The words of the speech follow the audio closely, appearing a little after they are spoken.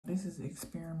This is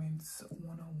Experiments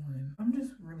 101. I'm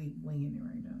just really winging it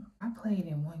right now. I played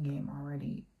in one game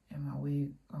already and my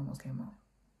wig almost came off.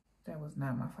 That was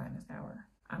not my finest hour.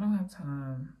 I don't have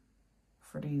time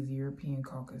for these European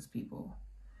caucus people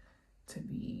to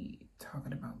be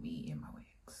talking about me and my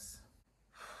wigs.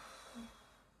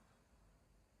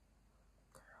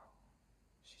 Girl,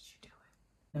 should you do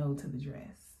it? No to the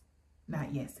dress.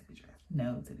 Not yes to the dress.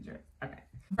 No to the dress. Okay.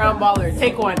 Brown baller,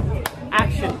 take one.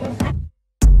 Action.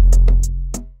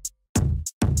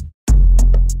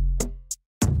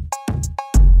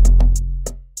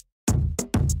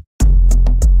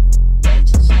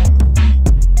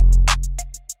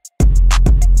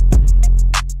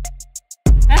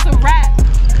 That's a wrap.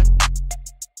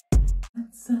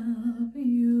 What's up,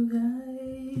 you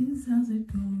guys? How's it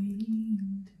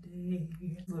going today?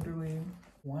 It's literally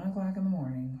 1 o'clock in the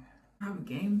morning. I have a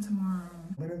game tomorrow.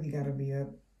 Literally gotta be up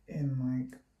in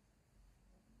like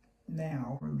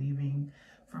now. We're leaving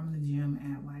from the gym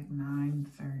at like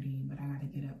 9:30, but I gotta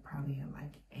get up probably at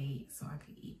like 8 so I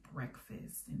could eat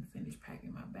breakfast and finish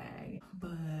packing my bag.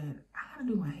 But I gotta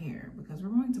do my hair because we're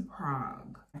going to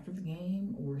Prague. After the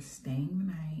game, we're staying the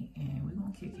night and we're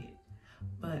gonna kick it.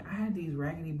 But I had these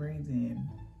raggedy braids in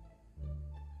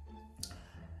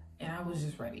and I was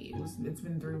just ready. It's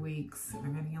been 3 weeks.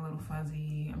 I'm getting a little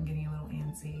fuzzy. I'm getting a little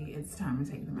antsy. It's time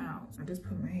to take them out. I just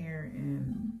put my hair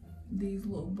in these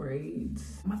little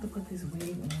braids. I'm about to put this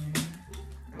wig on.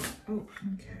 Oh,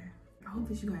 okay. I hope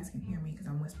that you guys can hear me because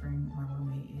I'm whispering. My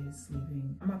roommate is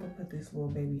sleeping. I'm about to put this little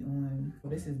baby on.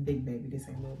 Well, this is big baby. This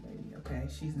ain't little baby, okay?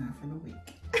 She's not for the week.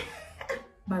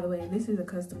 By the way, this is a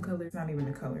custom color. It's not even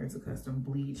a color, it's a custom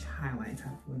bleach highlight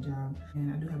type of a job.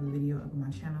 And I do have a video up on my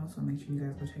channel, so make sure you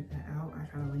guys go check that out. I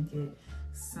try to link it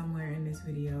somewhere in this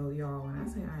video. Y'all, when I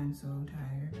say I am so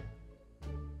tired,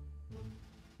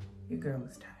 your girl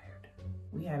is tired.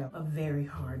 We had a very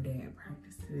hard day at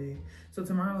practice today. So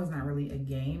tomorrow is not really a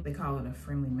game. They call it a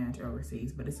friendly match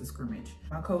overseas, but it's a scrimmage.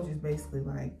 My coach is basically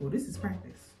like, well, this is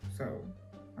practice. So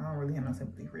I don't really have no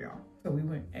sympathy for y'all. So we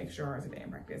went extra hard today in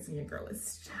practice and your girl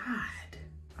is tired.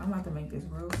 I'm about to make this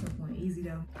real simple and easy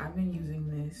though. I've been using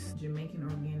this Jamaican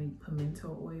organic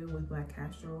pimento oil with black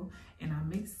castor oil, and I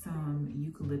mixed some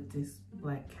eucalyptus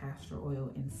black castor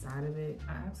oil inside of it.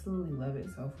 I absolutely love it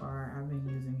so far. I've been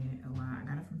using it a lot. I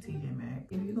got it from TJ Maxx.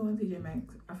 If you go in TJ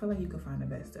Maxx, I feel like you can find the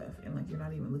best stuff and like you're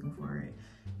not even looking for it.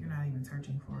 You're not even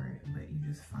searching for it, but you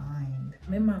just find.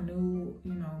 I'm in my new,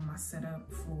 my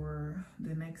setup for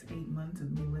the next 8 months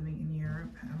of me living in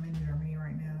Europe. I'm in Germany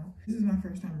right now. This is my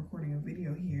first time recording a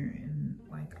video here, and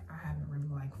like I haven't really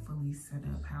like fully set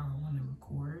up how I want to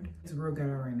record. It's real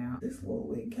ghetto right now. This little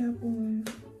wig cap on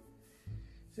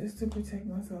just to protect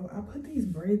myself. I put these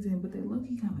braids in, but they're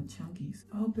looking kind of chunky. So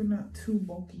I hope they're not too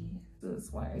bulky.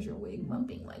 That's why is your wig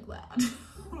bumping like that?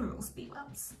 Little speed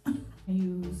bumps. I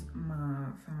use my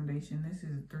foundation. This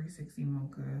is 360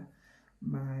 Mocha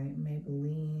by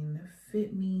Maybelline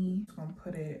Fit Me. I'm gonna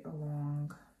put it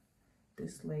along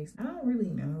this lace. I don't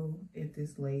really know if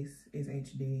this lace is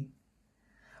HD.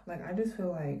 Like, I just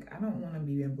feel like I don't want to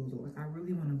be bamboozled. Like, I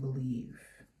really want to believe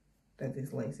that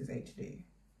this lace is HD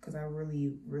because I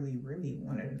really, really, really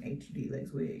wanted an HD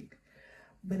lace wig,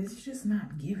 but it's just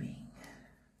not giving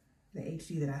the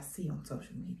HD that I see on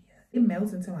social media. It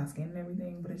melts into my skin and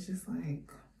everything, but it's just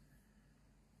like,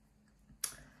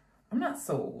 I'm not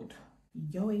sold.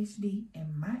 Your HD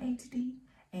and my HD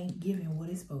ain't giving what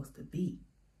it's supposed to be.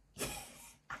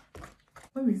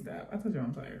 Let me stop. I told you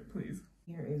I'm tired, please.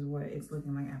 Here is what it's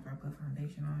looking like after I put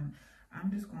foundation on. I'm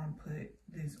just gonna put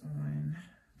this on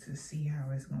to see how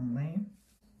it's gonna lay.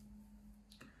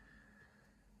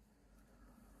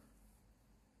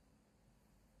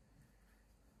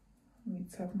 Let me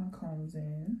tuck my combs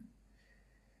in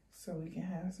so we can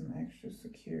have some extra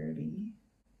security.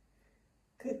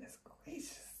 Goodness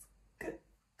gracious. Good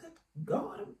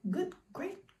God. Good,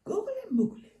 great, googly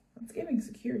moogly. It's giving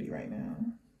security right now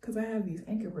because I have these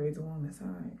anchor braids along the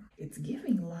side. It's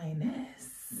giving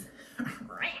lioness.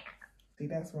 See,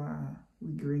 that's why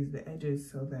we grease the edges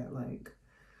so that like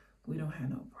we don't have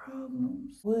no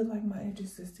problems. Would like my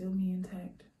edges to still be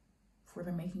intact for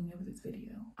the making of this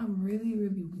video. I really,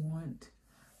 really want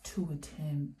to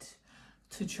attempt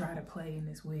to try to play in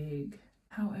this wig.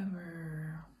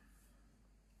 However,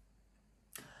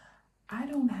 I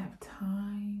don't have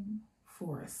time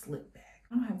for a slip back.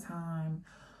 I don't have time.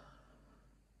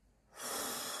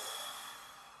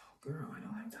 Girl, I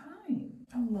don't have time.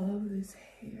 I love this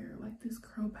hair. Like, this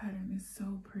curl pattern is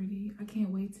so pretty. I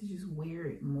can't wait to just wear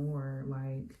it more,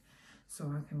 like, so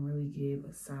I can really give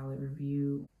a solid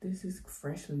review. This is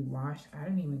freshly washed. I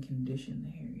didn't even condition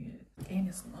the hair yet. And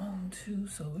it's long too,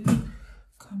 so it's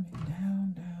coming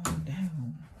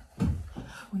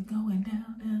we're going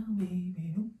down, down,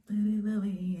 baby. Ooh, baby,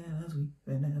 baby, sweet,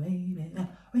 baby, ready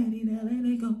to let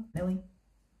it go. Nelly,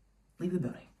 leave the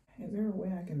building. Is there a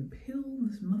way I can peel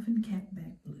this muffin cap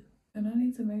back blue? And I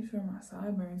need to make sure my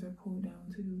sideburns are pulled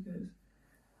down too, because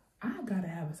I gotta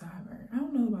have a sideburn. I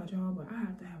don't know about y'all, but I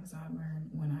have to have a sideburn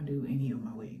when I do any of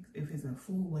my wigs. If it's a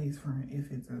full lace front, if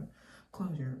it's a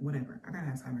closure, whatever, I gotta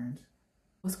have sideburns.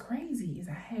 What's crazy is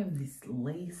I have this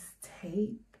lace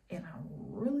tape and I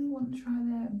really want to try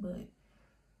that, but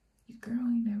your girl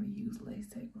ain't never used lace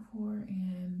tape before,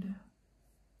 and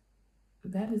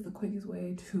that is the quickest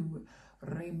way to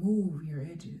remove your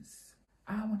edges.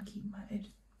 I want to keep my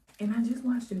edges. And I just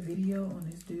watched a video on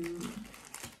this dude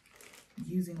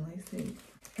using lace tape,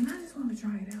 and I just want to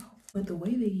try it out. But the way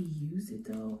that he used it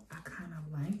though, I kind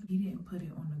of like. He didn't put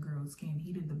it on the girl's skin.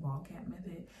 He did the ball cap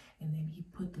method, and then he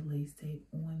put the lace tape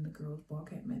on the girl's ball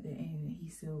cap method, and he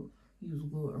still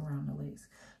used glue around the lace.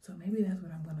 So maybe that's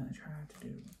what I'm gonna try to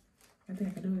do. I think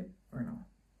I can do it, or no.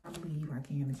 I believe I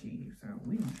can achieve, so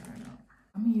we're gonna try it out.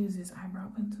 I'm gonna use this eyebrow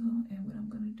pencil, and what I'm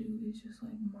gonna do is just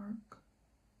like mark.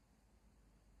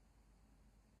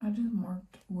 I just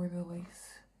marked where the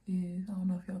lace is. I don't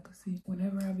know if y'all can see.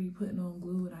 Whenever I be putting on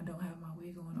glue and I don't have my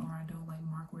wig on, or I don't like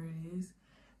mark where it is,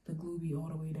 the glue be all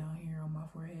the way down here on my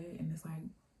forehead, and it's like,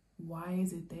 why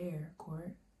is it there,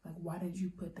 Court? Like, why did you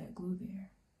put that glue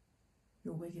there?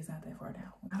 Your wig is not that far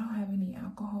down. I don't have any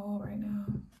alcohol right now.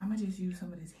 I'm gonna just use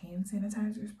some of this hand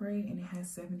sanitizer spray, and it has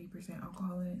 70%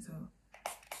 alcohol in it, so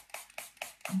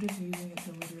I'm just using it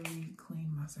to literally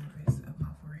clean my surface of my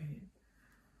forehead.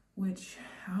 Which,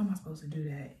 how am I supposed to do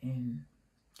that and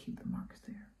keep the marks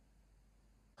there?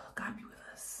 God be with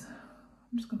us.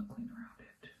 I'm just gonna clean around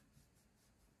it.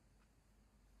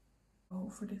 Oh,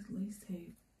 for this lace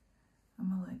tape, I'm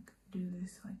gonna like do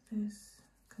this like this,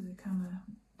 because it kind of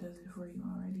does it for you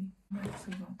already. I'm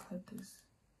actually gonna cut this,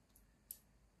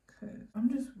 because I'm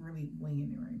just really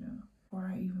winging it right now. Before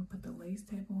I even put the lace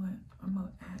tape on, I'm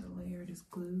gonna add a layer of this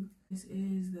glue. This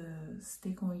is the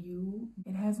Stick On You.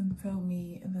 It hasn't failed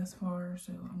me thus far,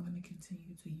 so I'm gonna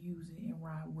continue to use it and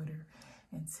ride with her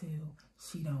until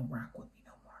she don't rock with me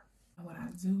no more. And what I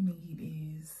do need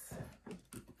is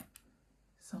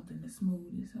something to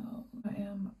smooth this out. I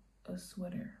am a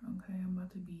sweater, okay? I'm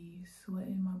about to be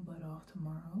sweating my butt off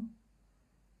tomorrow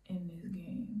in this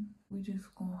game. We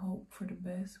just gonna hope for the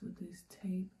best with this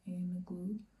tape and the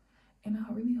glue. And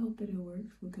I really hope that it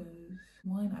works, because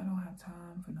one, I don't have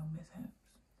time for no mishaps.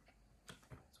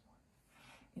 That's one.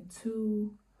 And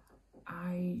two,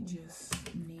 I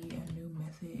just need a new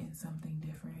method and something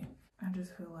different. I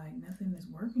just feel like nothing is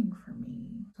working for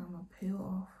me. So I'm gonna peel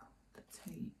off the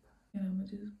tape, and I'm gonna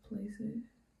just place it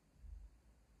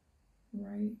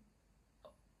right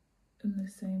in the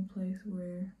same place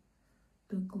where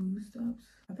the glue stops.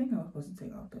 I think I was supposed to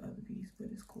take off the other piece, but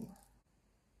it's cool.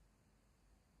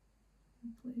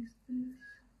 Place this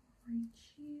right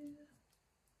here,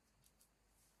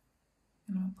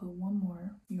 and I'll put one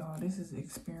more. Y'all, this is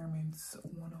experiments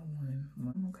 101.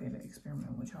 I'm okay to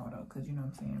experiment with y'all though, because you know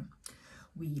what I'm saying,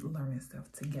 we learning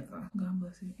stuff together. God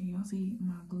bless it. And y'all see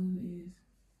my glue is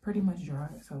pretty much dry,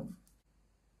 so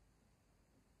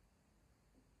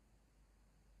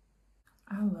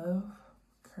I love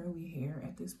curly hair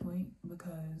at this point,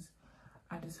 because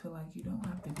I just feel like you don't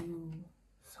have to do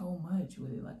so much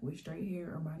with it. Like with straight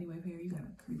hair or body wave hair, you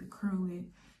gotta either curl it,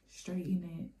 straighten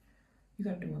it, you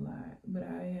gotta do a lot. But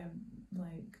I have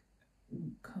like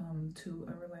come to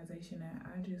a realization that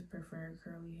I just prefer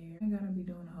curly hair. I gotta be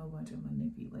doing a whole bunch of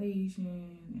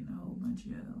manipulation and a whole bunch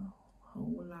of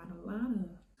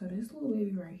so this little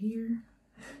baby right here,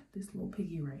 this little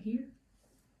piggy right here,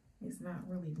 is not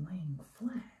really laying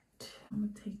flat. I'm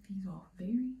gonna take these off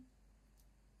very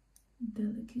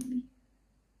delicately.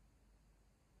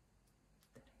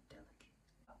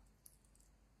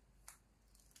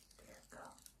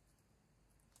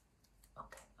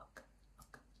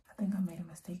 I think I made a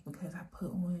mistake, because I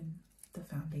put on the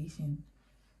foundation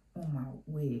on my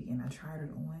wig and I tried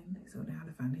it on, so now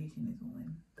the foundation is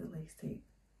on the lace tape.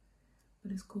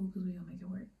 But it's cool because we're gonna make it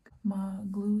work. My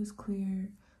glue is clear.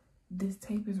 This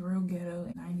tape is real ghetto,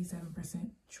 and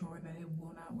 97% sure that it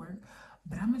will not work,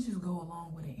 but I'm gonna just go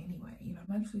along with it anyway. You know,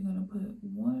 I'm actually gonna put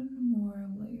one more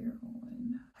layer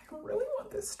on. I really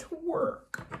want this to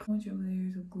work. I want your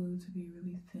layers of glue to be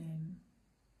really thin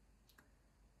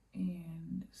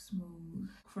and smooth.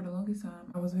 For the longest time,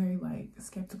 I was very like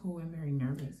skeptical and very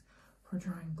nervous for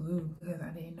trying glue, because I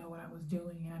didn't know what I was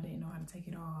doing and I didn't know how to take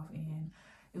it off, and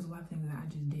it was a lot of things that I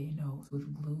just didn't know.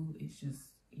 With glue, it's just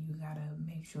you gotta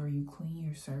make sure you clean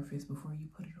your surface before you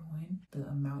put it on. The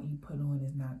amount you put on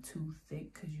is not too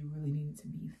thick because you really need it to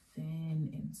be thin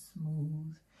and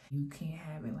smooth. You can't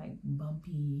have it like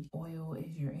bumpy. Oil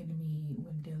is your enemy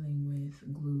when dealing with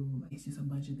glue. It's just a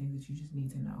bunch of things that you just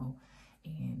need to know.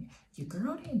 And your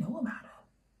girl didn't know about them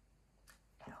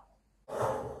at all.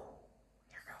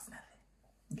 Your girl's nothing.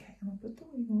 Okay, I'm gonna put the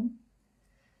wig on.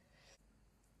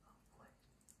 Oh boy.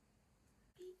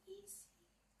 Be easy,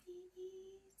 be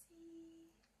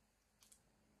easy.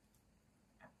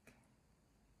 Okay.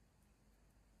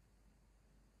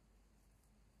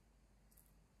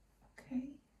 Okay.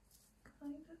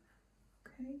 Kind of.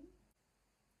 Okay.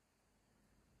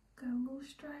 Got a little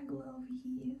straggler over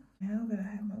here. Now that I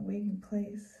have my wig in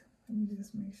place, let me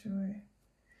just make sure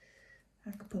I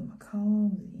can put my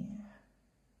combs in.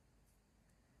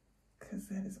 Because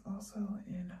that is also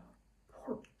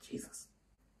important. Jesus.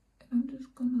 And I'm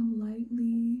just gonna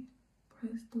lightly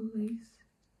press the lace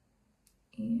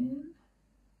in.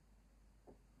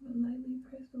 Lightly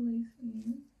press the lace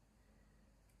in.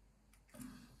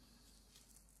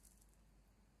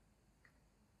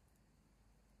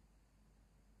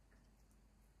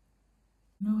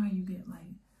 You know how you get like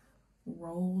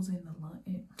rolls in the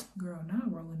girl,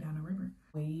 not rolling down the river,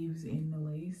 waves in the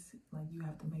lace? Like you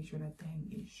have to make sure that thing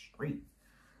is straight.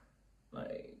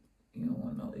 Like you don't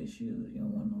want no issues, you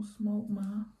don't want no smoke,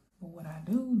 ma. But what I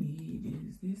do need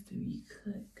is this to be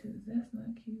cut, because that's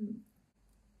not cute.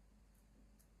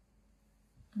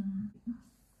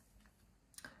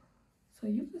 So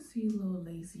you can see a little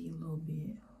lacy a little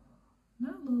bit.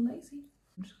 Not a little lacy.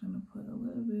 I'm just gonna put a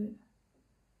little bit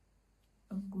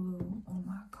of glue on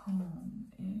my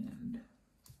comb and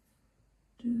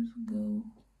just go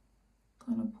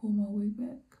kind of pull my wig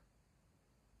back.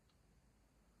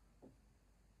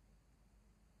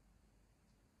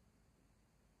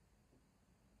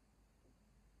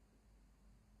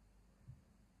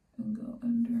 And go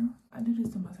under. I do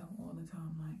this to myself all the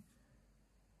time, like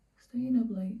staying up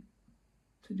late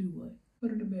to do what?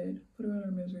 Put her to bed, put her out of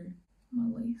her misery. My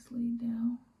lace laid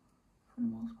down for the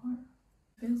most part.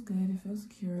 Feels good, it feels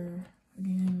secure.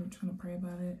 Again, I'm just gonna pray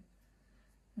about it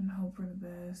and hope for the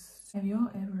best. Have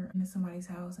y'all ever been to somebody's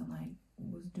house and like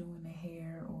was doing their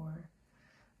hair, or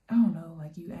I don't know,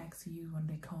 like you asked to use one of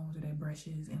their combs or their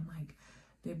brushes and like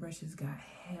their brushes got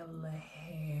hella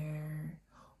hair,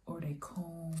 or their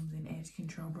combs and edge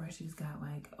control brushes got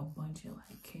like a bunch of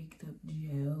like caked up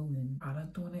gel and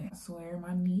product on it? I swear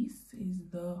my niece is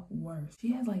the worst.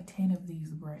 She has like 10 of these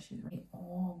brushes.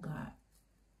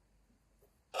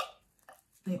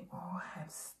 They all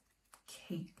have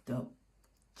caked up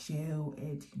gel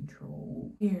edge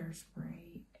control,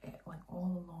 hairspray, like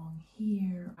all along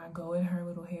here. I go in her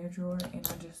little hair drawer and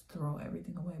I just throw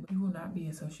everything away. But you will not be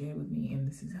associated with me, and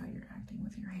this is how you're acting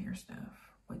with your hair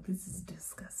stuff. Like, this is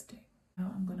disgusting.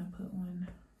 Now I'm gonna put on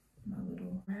my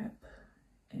little wrap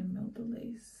and melt the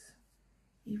lace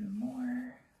even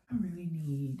more. I really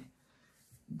need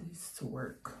this to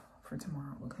work for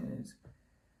tomorrow because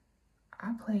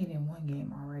I played in one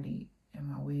game already and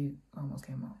my wig almost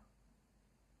came off.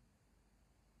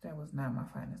 That was not my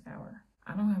finest hour.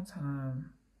 I don't have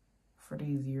time for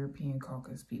these European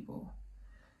caucus people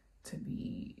to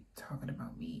be talking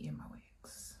about me in my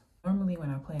wigs. Normally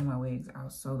when I play in my wigs, I'll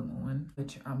sew them on,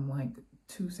 which I'm like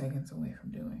 2 seconds away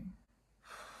from doing.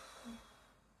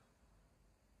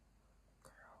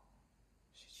 Girl,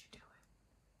 should you do it?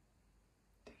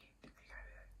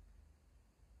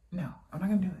 No, I'm not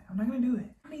gonna do it. I'm not gonna do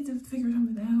it. I need to figure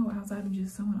something out outside of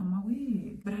just sewing on my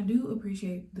wig. But I do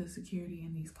appreciate the security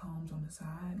in these combs on the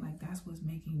side. Like, that's what's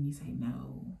making me say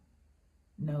no.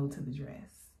 No to the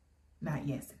dress. Not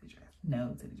yes to the dress.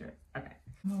 No to the dress. Okay.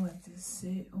 I'm gonna let this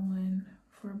sit on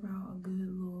for about a good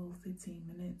little 15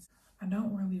 minutes. I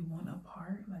don't really want a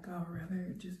part. Like, I'd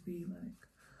rather just be like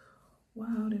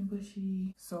wild and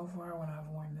bushy. So far when I've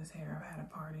worn this hair, I've had a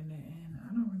part in it and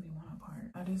I don't really want a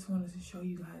part. I just wanted to show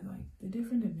you guys like the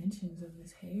different dimensions of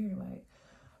this hair. Like,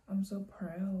 I'm so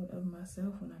proud of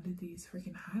myself when I did these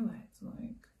freaking highlights.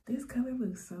 Like, this color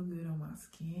looks so good on my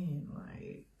skin.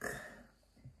 Like,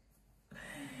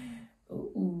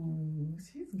 ooh,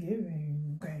 she's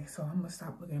giving. Okay, so I'm gonna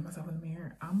stop looking at myself in the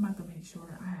mirror. I'm about to make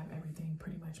sure I have everything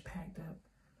pretty much packed up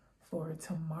for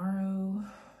tomorrow.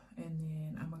 And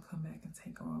then I'm gonna come back and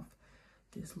take off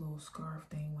this little scarf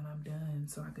thing when I'm done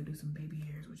so I could do some baby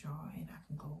hairs with y'all and I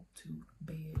can go to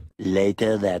bed.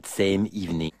 Later that same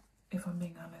evening. If I'm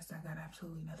being honest, I got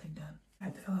absolutely nothing done. I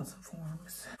had to fill out some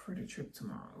forms for the trip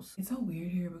tomorrow. It's so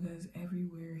weird here because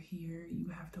everywhere here you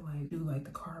have to like do like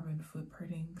the carbon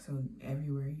footprinting. So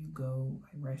everywhere you go,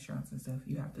 like restaurants and stuff,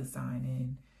 you have to sign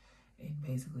in it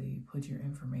basically puts your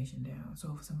information down.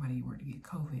 So if somebody were to get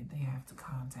COVID, they have to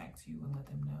contact you and let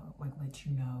them know, like let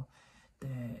you know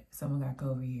that someone got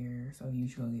COVID here, so you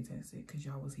should go get tested because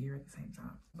y'all was here at the same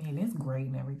time. I mean, it's great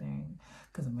and everything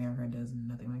because America does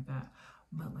nothing like that,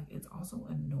 but like it's also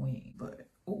annoying. But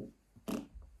oh,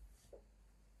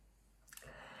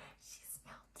 she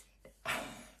smelled it.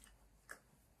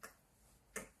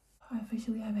 I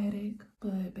officially have a headache,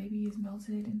 but baby is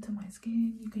melted into my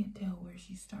skin. You can't tell where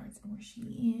she starts and where she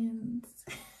ends.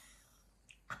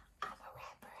 I'm a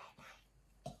rapper at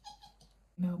night.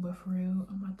 No, but for real,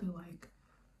 I'm about to like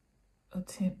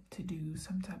attempt to do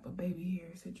some type of baby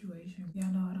hair situation.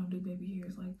 Y'all know I don't do baby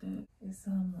hairs like that. It's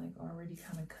some like already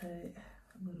kind of cut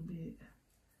a little bit.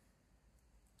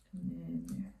 And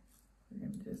then we're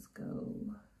gonna just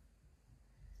go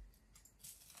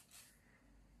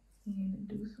and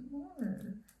do some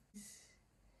more.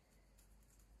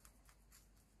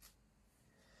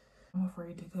 I'm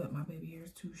afraid to cut my baby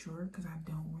hairs too short because I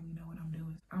don't really know what I'm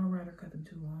doing. I would rather cut them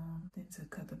too long than to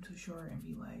cut them too short and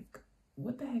be like,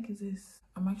 what the heck is this?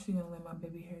 I'm actually gonna let my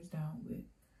baby hairs down with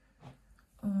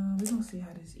we're gonna see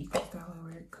how this eco style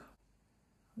work.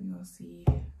 We're gonna see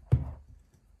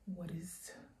what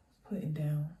is putting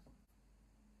down.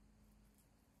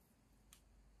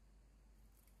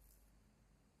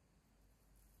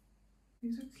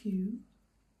 These are cute.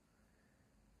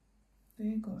 They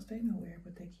ain't gonna stay nowhere,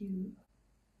 but they're cute.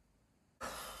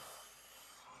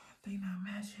 They not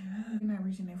matching up. They're not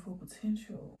reaching their full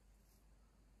potential.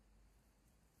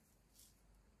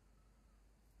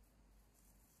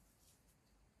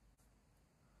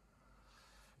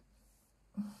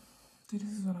 See,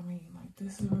 this is what I mean. Like,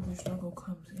 this is where the struggle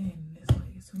comes in. It's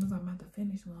like, as soon as I'm at the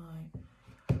finish line,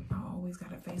 I always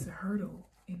gotta face a hurdle.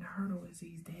 And the hurdle is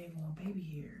these daggone baby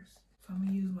hairs. So I'm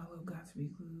gonna use my little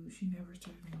Got2b glue. She never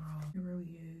served me wrong. It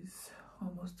really is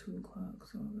almost 2 o'clock,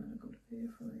 so I'm gonna go to bed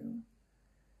for real.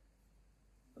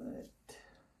 But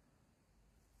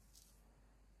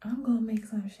I'm gonna make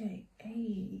some shake.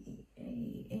 Hey,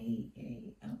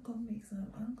 I'm gonna make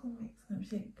some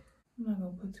shake. I'm not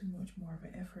gonna put too much more of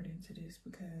an effort into this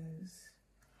because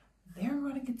they're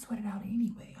gonna get sweated out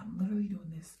anyway. I'm literally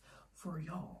doing this for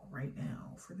y'all right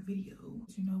now for the video.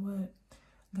 But you know what?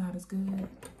 God is good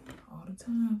all the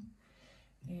time,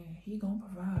 and he gonna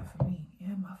provide for me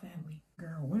and my family.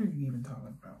 Girl, what are you even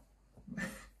talking about?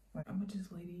 Like, I'm gonna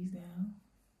just lay these down.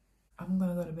 I'm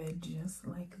gonna go to bed just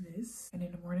like this, and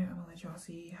in the morning I'm gonna let y'all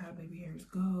see how baby hairs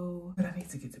go. But I need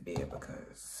to get to bed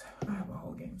because I have a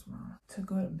whole game tomorrow. To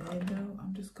go to bed though,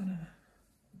 I'm just gonna,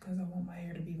 because I want my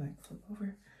hair to be like flip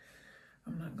over,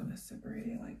 I'm not gonna separate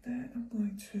it like that. I'm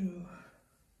going to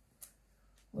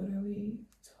literally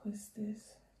twist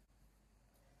this.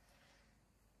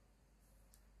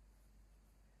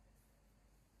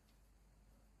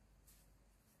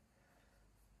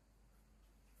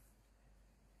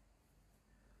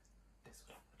 That's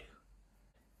what I'm gonna do.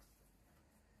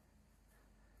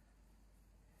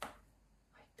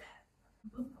 Like that.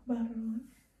 Put my bottle on.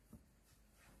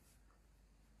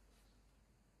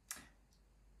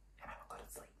 And I'm gonna go to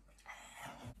sleep.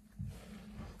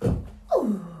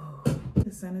 Ooh.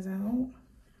 The sun is out.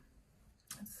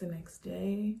 It's the next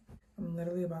day. I'm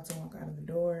literally about to walk out of the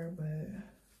door, but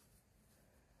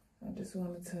I just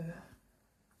wanted to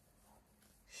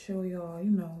show y'all,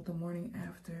 you know, the morning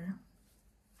after.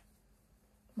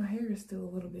 My hair is still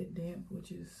a little bit damp,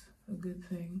 which is a good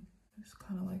thing. Just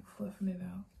kind of like fluffing it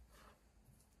out.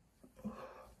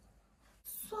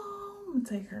 So I'm gonna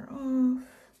take her off.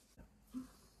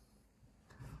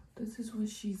 This is what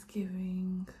she's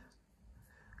giving.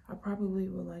 I probably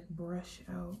would like brush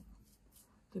out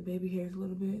the baby hairs a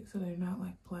little bit so they're not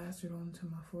like plastered onto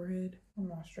my forehead.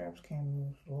 My straps came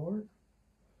loose, Lord.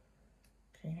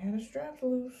 Can't have the straps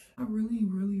loose. I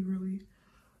really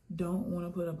don't want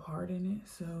to put a part in it,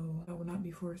 so I will not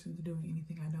be forced into doing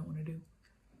anything I don't want to do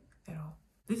at all.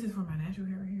 This is for my natural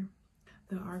hair right here.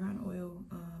 The Argan Oil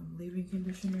leave-in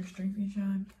conditioner strength and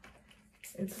shine.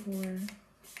 It's for,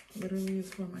 literally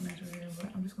it's for my natural hair,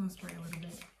 but I'm just gonna spray a little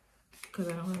bit because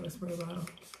I don't have a spray bottle.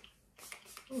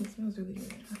 Oh, it smells really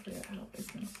good. I forgot how it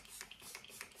smells.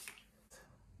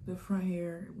 The front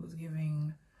hair was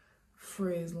giving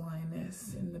frizz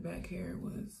lineness and the back hair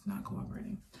was not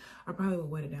cooperating. I probably would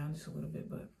wet it down just a little bit,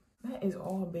 but that is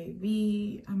all,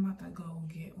 baby. I'm about to go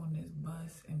get on this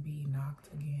bus and be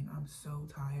knocked again. I'm so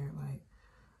tired. Like,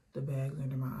 the bags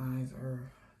under my eyes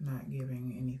are not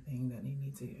giving anything that they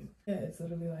need to give. Yeah, it's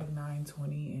literally like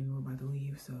 9:20 and we're about to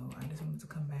leave, so I just wanted to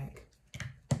come back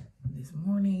this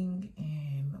morning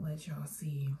and let y'all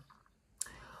see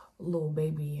little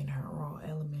baby in her raw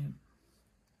element.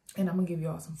 And I'm gonna give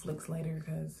y'all some flicks later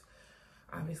because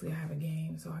obviously I have a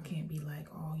game, so I can't be like,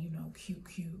 oh, you know, cute.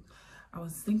 I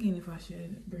was thinking if I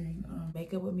should bring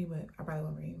makeup with me, but I probably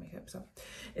won't bring any makeup, so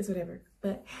it's whatever.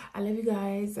 But I love you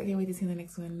guys. I can't wait to see you in the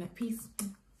next one. Peace.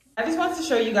 I just wanted to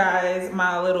show you guys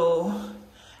my little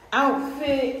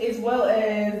outfit as well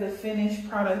as the finished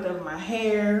product of my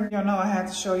hair. Y'all know I had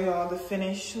to show y'all the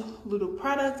finished little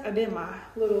product. I did my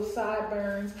little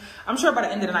sideburns. I'm sure by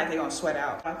the end of the night they're gonna sweat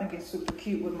out. I think it's super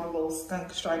cute with my little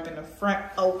skunk stripe in the front.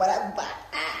 Oh, whatever.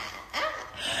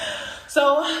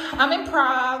 So I'm in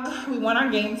Prague. We won our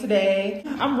game today.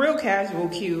 I'm real casual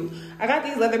cute. I got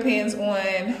these leather pants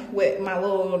on with my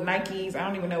little Nikes. I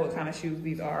don't even know what kind of shoes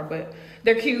these are, but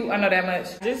they're cute. I know that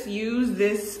much. Just use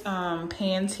this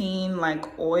Pantene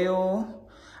like oil.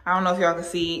 I don't know if y'all can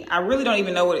see. I really don't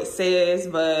even know what it says,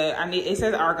 but it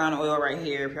says argan oil right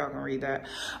here if y'all can read that.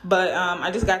 But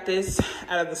I just got this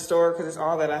out of the store because it's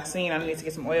all that I've seen. I need to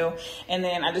get some oil. And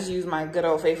then I just use my good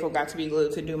old faithful Got to Be Glue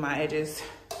to do my edges.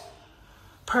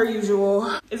 Per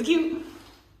usual. Is it cute?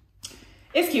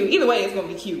 It's cute. Either way, it's gonna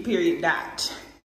be cute, period, dot.